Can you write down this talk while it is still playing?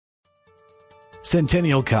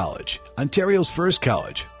Centennial College, Ontario's first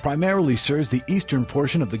college, primarily serves the eastern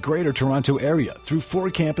portion of the Greater Toronto Area through 4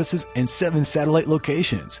 campuses and 7 satellite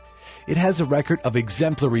locations. It has a record of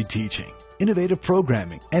exemplary teaching, innovative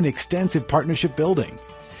programming, and extensive partnership building.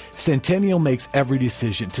 Centennial makes every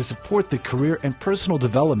decision to support the career and personal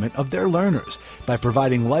development of their learners by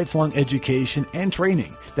providing lifelong education and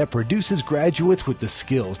training that produces graduates with the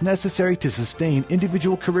skills necessary to sustain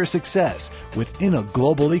individual career success within a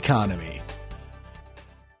global economy.